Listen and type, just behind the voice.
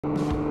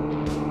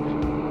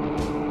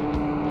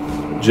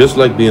Just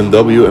like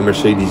BMW and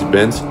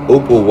Mercedes-Benz,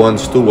 Opel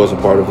once too was a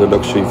part of the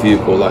luxury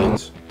vehicle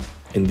lines.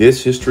 In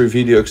this history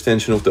video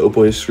extension of the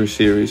Opel History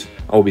series,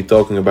 I will be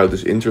talking about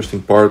this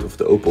interesting part of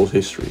the Opel's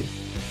history.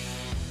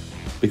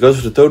 Because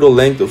of the total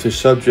length of this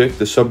subject,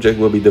 the subject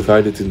will be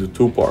divided into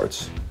two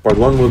parts. Part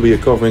 1 will be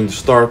covering the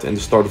start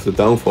of the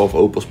downfall of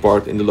Opel's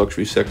part in the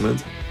luxury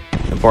segment.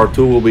 And part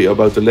 2 will be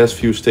about the last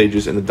few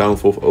stages and the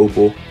downfall of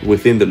Opel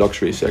within the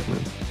luxury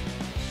segment.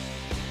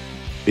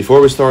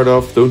 Before we start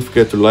off, don't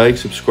forget to like,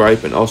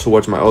 subscribe and also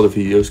watch my other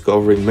videos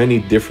covering many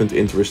different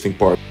interesting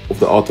parts of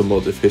the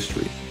automotive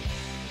history.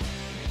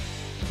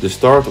 The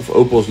start of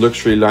Opel's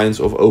luxury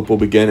lines of Opel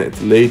began at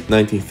the late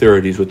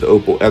 1930s with the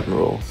Opel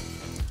Admiral.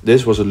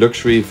 This was a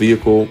luxury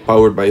vehicle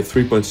powered by a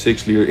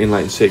 3.6 liter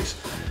inline 6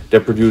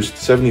 that produced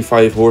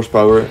 75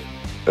 horsepower,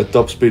 a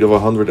top speed of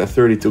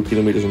 132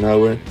 km an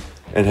hour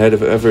and had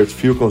an average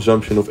fuel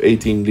consumption of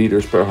 18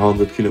 liters per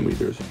 100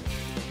 kilometers.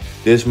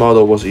 This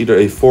model was either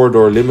a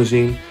 4-door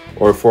limousine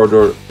or a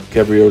 4-door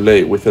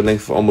cabriolet with a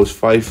length of almost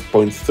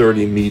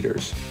 5.30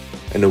 meters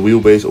and a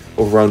wheelbase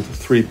of around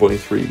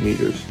 3.3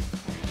 meters.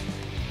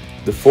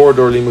 The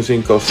 4-door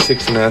limousine cost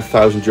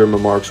 6,500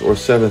 German marks or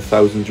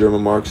 7,000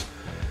 German marks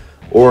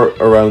or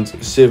around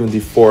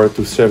 74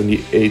 to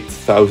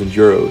 78,000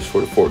 euros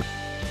for the 4-door.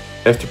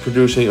 After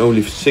producing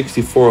only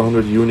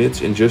 6,400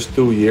 units in just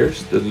 2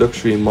 years, the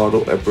luxury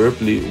model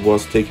abruptly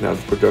was taken out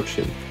of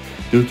production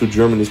due to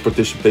Germany's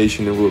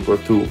participation in World War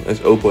II, as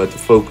Opel had to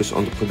focus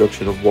on the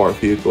production of war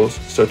vehicles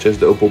such as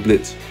the Opel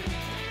Blitz.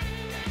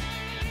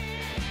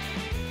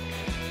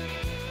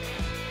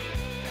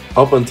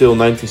 Up until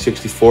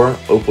 1964,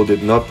 Opel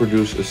did not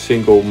produce a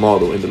single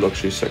model in the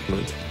luxury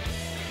segment.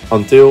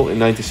 Until in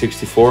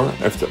 1964,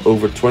 after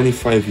over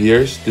 25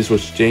 years, this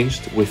was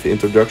changed with the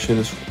introduction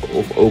of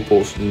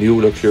Opel's new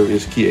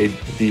luxurious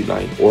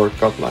KAD-line or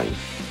KAD-line.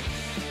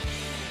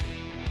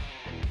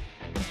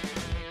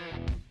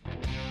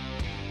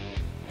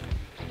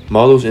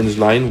 Models in this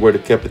line were the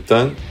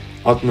Kapitän,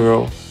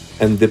 Admiral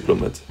and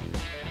Diplomat.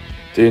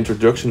 The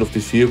introduction of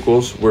these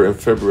vehicles were in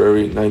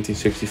February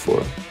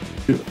 1964.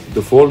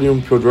 The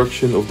volume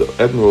production of the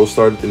Admiral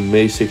started in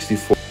May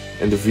 1964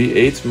 and the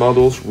V8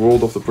 models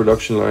rolled off the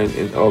production line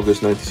in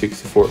August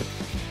 1964.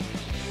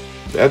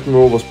 The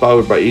Admiral was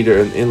powered by either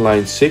an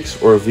inline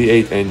 6 or a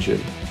V8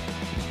 engine.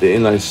 The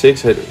inline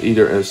 6 had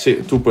either a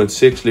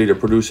 2.6 liter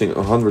producing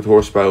 100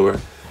 horsepower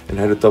and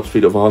had a top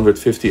speed of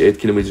 158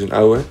 km an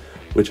hour,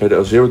 which had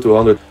a 0 to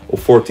 100 of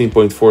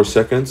 14.4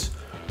 seconds,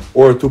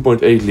 or a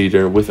 2.8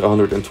 liter with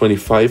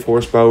 125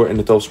 horsepower and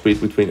a top speed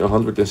between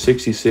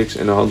 166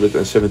 and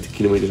 170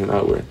 km an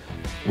hour,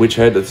 which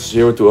had a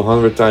 0 to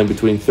 100 time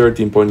between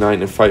 13.9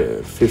 and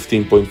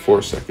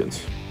 15.4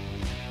 seconds.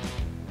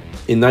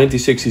 In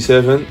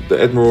 1967,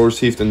 the Admiral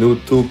received a new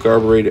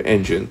 2-carburetor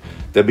engine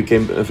that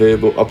became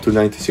available up to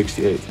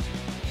 1968.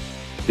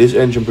 This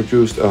engine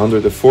produced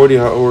 140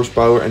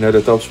 horsepower and had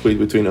a top speed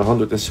between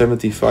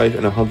 175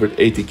 and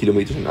 180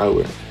 km an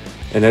hour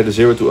and had a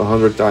 0 to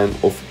 100 time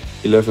of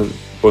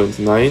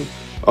 11.9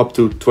 up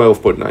to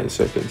 12.9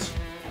 seconds.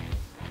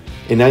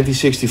 In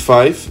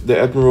 1965, the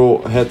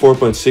Admiral had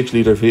 4.6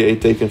 liter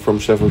V8 taken from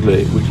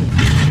Chevrolet,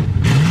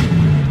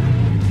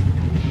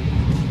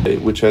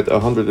 which had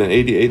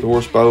 188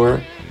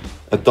 horsepower,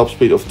 a top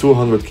speed of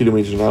 200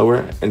 km an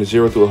hour and a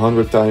 0 to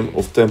 100 time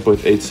of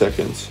 10.8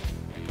 seconds.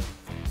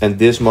 And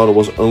this model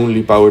was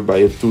only powered by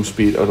a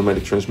 2-speed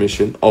automatic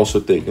transmission, also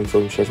taken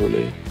from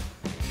Chevrolet.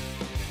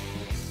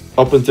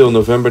 Up until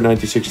November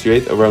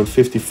 1968, around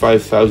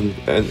 55,000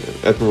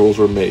 Admirals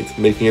were made,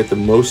 making it the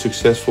most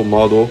successful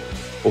model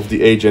of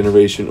the A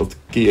generation of the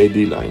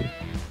KAD-line.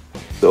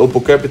 The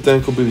Opel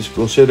Kapitän could be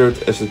considered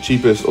as the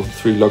cheapest of the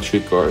 3 luxury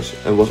cars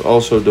and was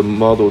also the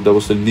model that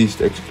was the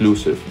least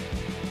exclusive,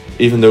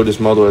 even though this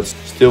model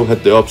still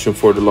had the option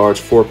for the large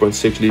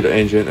 4.6 liter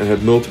engine and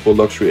had multiple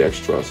luxury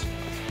extras.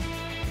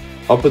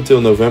 Up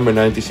until November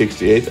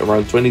 1968,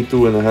 around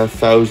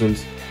 22,500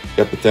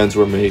 Kapitäns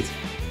were made,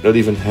 not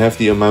even half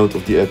the amount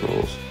of the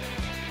Admirals.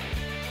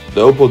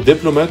 The Opel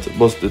Diplomat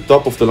was the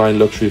top-of-the-line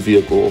luxury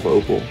vehicle of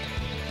Opel.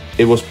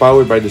 It was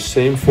powered by the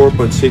same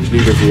 4.6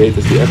 liter V8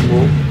 as the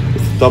Admiral,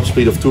 with a top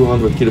speed of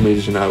 200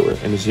 km an hour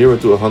and a 0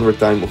 to 100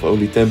 time of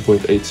only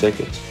 10.8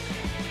 seconds.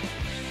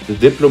 The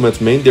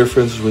Diplomat's main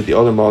difference with the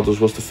other models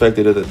was the fact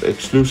that it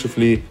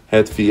exclusively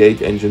had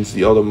V8 engines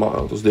the other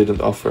models didn't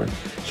offer,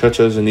 such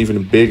as an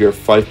even bigger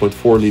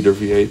 5.4 liter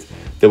V8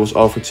 that was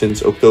offered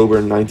since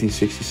October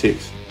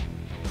 1966.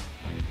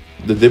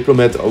 The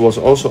Diplomat was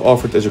also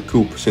offered as a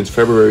coupe since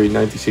February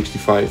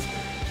 1965,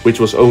 which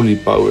was only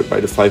powered by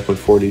the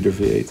 5.4 liter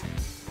V8.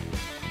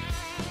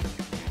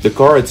 The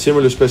car had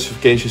similar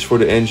specifications for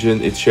the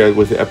engine it shared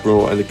with the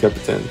Admiral and the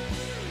Kapitän.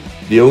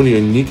 The only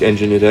unique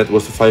engine it had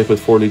was the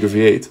 5.4 liter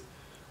V8,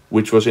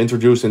 which was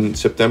introduced in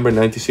September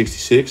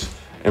 1966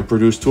 and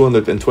produced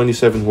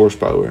 227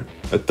 horsepower,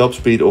 a top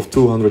speed of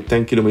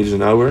 210 km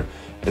an hour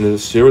and a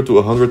 0 to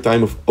 100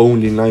 time of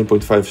only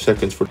 9.5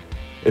 seconds.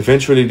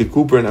 Eventually the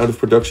coupe ran out of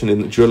production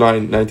in July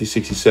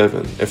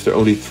 1967 after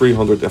only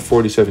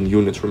 347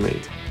 units were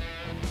made.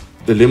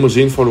 The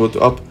limousine followed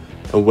up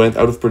and went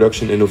out of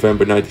production in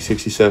November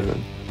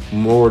 1967,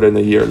 more than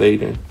a year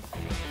later.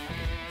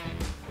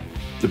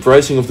 The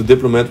pricing of the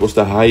Diplomat was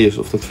the highest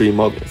of the three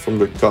models from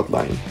the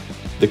KAD-line.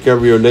 The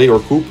cabriolet or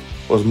coupe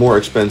was more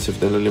expensive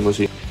than the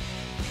limousine.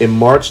 In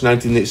March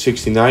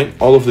 1969,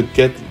 all of the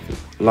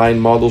KAD-line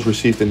models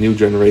received a new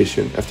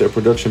generation after a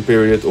production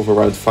period of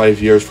around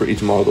 5 years for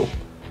each model.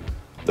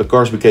 The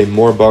cars became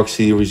more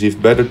boxy,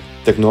 received better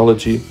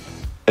technology,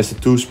 as the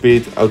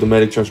 2-speed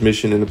automatic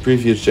transmission in the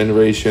previous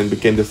generation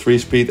became the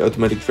 3-speed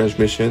automatic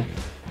transmission,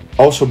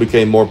 also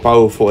became more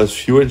powerful as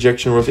fewer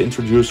injection was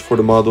introduced for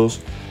the models,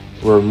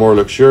 were more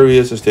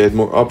luxurious as they had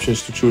more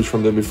options to choose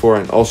from than before,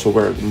 and also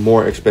were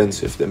more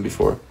expensive than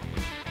before.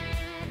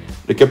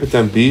 The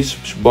Kapitän B's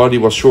body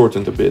was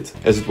shortened a bit,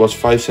 as it was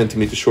 5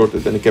 cm shorter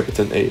than the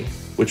Kapitän A,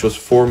 which was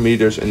 4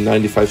 meters and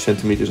 95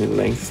 centimeters in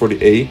length for the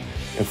A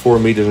and 4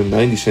 meters and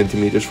 90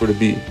 centimeters for the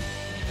B.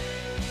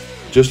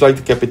 Just like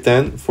the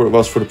Kapitän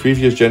was for the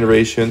previous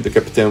generation, the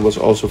Kapitän was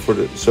also for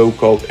the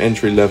so-called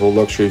entry-level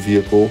luxury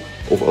vehicle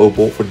of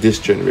Opel for this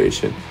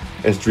generation,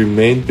 as it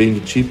remained being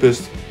the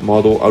cheapest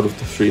model out of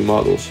the three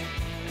models.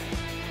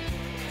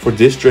 For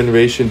this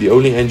generation, the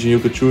only engine you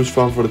could choose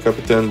from for the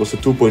Kapitän was the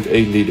 2.8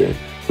 liter,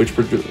 which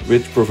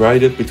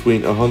provided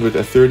between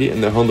 130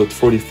 and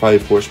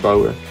 145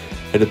 horsepower,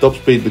 had a top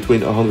speed between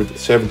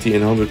 170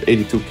 and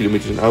 182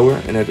 km an hour,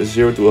 and had a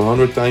 0 to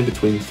 100 time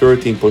between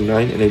 13.9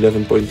 and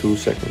 11.2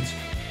 seconds.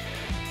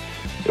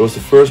 It was the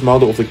first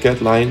model of the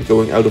KAD-line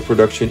going out of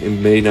production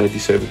in May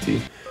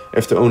 1970,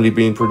 after only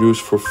being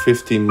produced for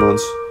 15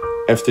 months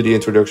after the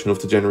introduction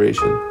of the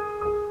generation.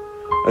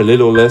 A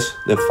little less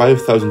than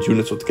 5,000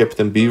 units of the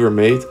Kapitän B were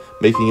made,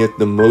 making it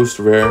the most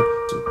rare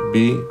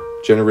B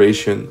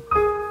generation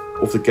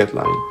of the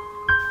KAD-line.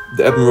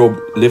 The Admiral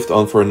lived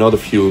on for another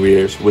few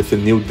years with the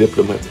new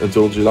Diplomat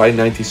until July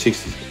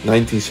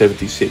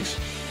 1976,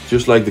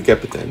 just like the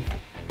Kapitän.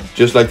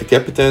 Just like the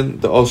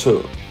Kapitän,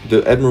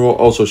 the Admiral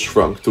also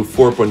shrunk to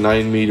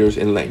 4.9 meters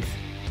in length.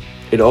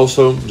 It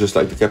also, just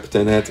like the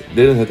Kapitän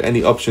didn't have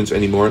any options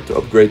anymore to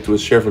upgrade to a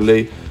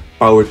Chevrolet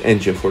powered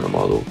engine for the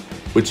model,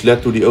 which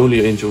led to the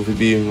only engine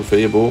being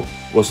available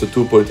was the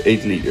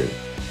 2.8 liter.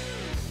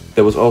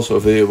 That was also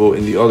available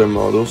in the other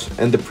models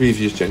and the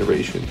previous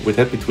generation, which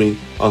had between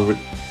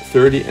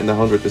 130 and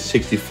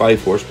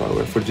 165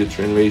 horsepower for this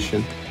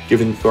generation,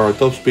 giving the car a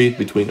top speed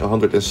between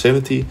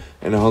 170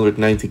 and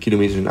 190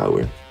 km an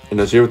hour,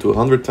 and a 0 to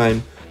 100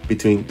 time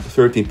between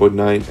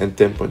 13.9 and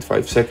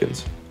 10.5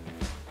 seconds.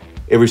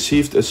 It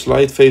received a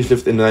slight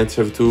facelift in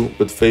 1972,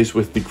 but faced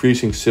with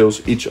decreasing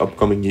sales each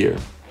upcoming year.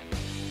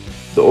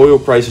 The oil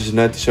prices in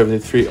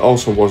 1973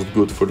 also wasn't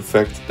good for the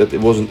fact that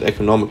it wasn't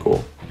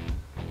economical.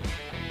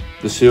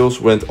 The sales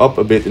went up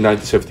a bit in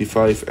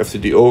 1975 after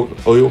the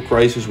oil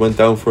crisis went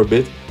down for a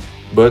bit,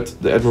 but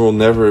the Admiral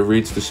never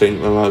reached the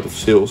same amount of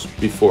sales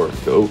before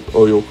the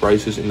oil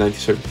crisis in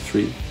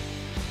 1973.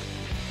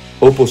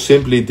 Opel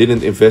simply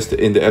didn't invest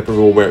in the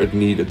Admiral where it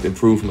needed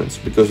improvements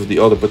because of the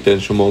other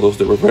potential models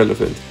that were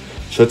relevant,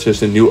 such as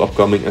the new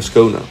upcoming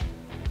Ascona.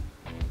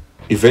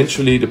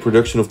 Eventually, the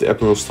production of the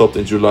Admiral stopped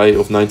in July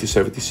of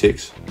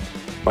 1976.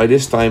 By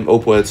this time,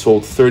 Opel had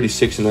sold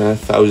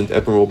 36,500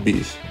 Admiral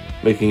Bs,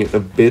 making it a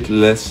bit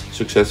less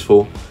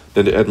successful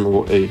than the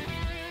Admiral A.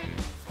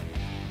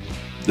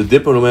 The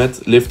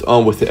Diplomat lived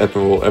on with the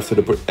Admiral after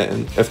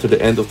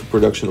the end of the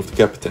production of the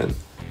Kapitän.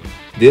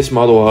 This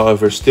model,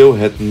 however, still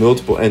had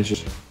multiple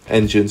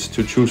engines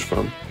to choose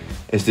from,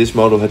 as this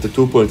model had the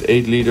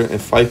 2.8 liter and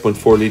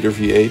 5.4 liter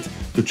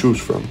V8 to choose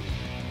from.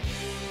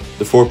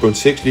 The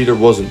 4.6 liter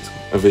wasn't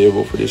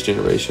available for this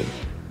generation.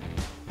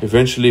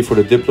 Eventually, for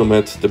the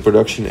Diplomat, the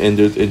production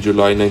ended in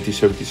July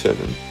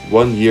 1977,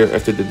 1 year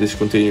after the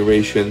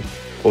discontinuation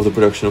of the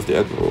production of the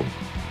Admiral.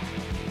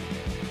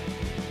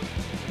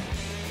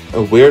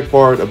 A weird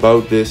part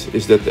about this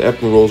is that the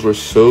Admirals were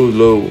so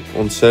low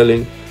on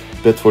selling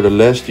that for the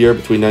last year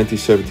between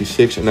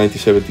 1976 and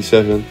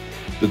 1977,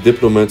 the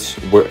Diplomats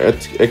were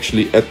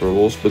actually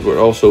Admirals, but were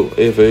also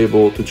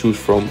available to choose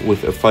from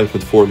with a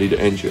 5.4 liter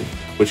engine,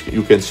 which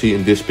you can see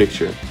in this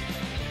picture.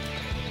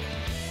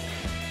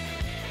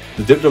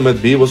 The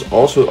Diplomat B was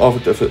also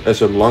offered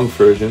as a long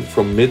version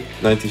from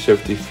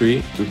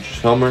mid-1973 to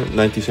summer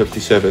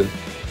 1977,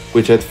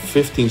 which had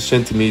 15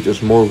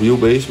 centimeters more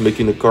wheelbase,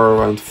 making the car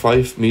around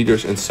 5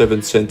 meters and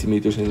 7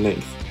 centimeters in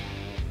length.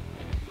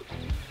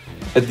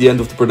 At the end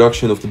of the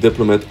production of the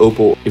Diplomat,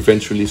 Opel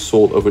eventually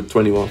sold over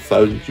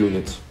 21,000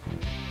 units.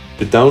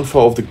 The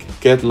downfall of the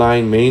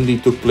KAD-line mainly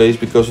took place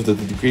because of the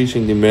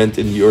decreasing demand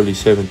in the early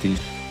 70s,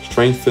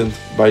 strengthened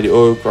by the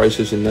oil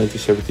crisis in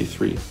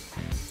 1973.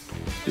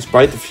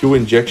 Despite the fuel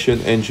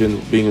injection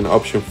engine being an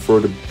option for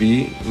the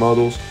B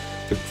models,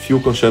 the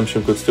fuel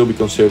consumption could still be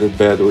considered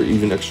bad or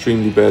even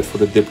extremely bad for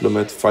the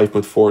Diplomat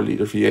 5.4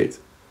 liter V8.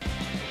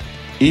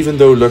 Even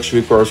though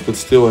luxury cars could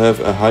still have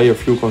a higher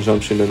fuel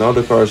consumption than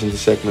other cars in the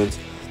segment,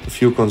 the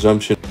fuel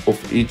consumption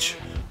of each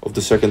of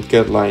the second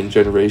KAD-line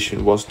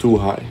generation was too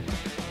high.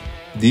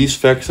 These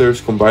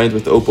factors, combined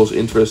with Opel's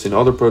interest in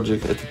other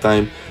projects at the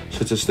time,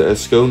 such as the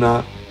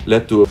Ascona,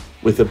 led to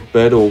a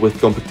battle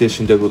with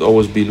competition that would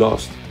always be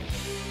lost.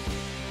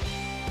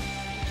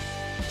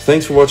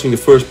 Thanks for watching the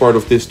first part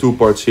of this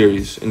two-part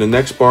series. In the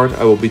next part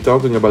I will be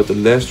talking about the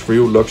last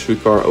real luxury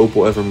car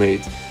Opel ever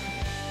made,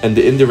 and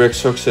the indirect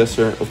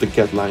successor of the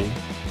KAD-line,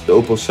 the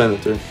Opel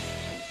Senator.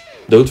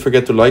 Don't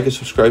forget to like and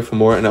subscribe for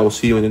more, and I will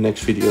see you in the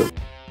next video.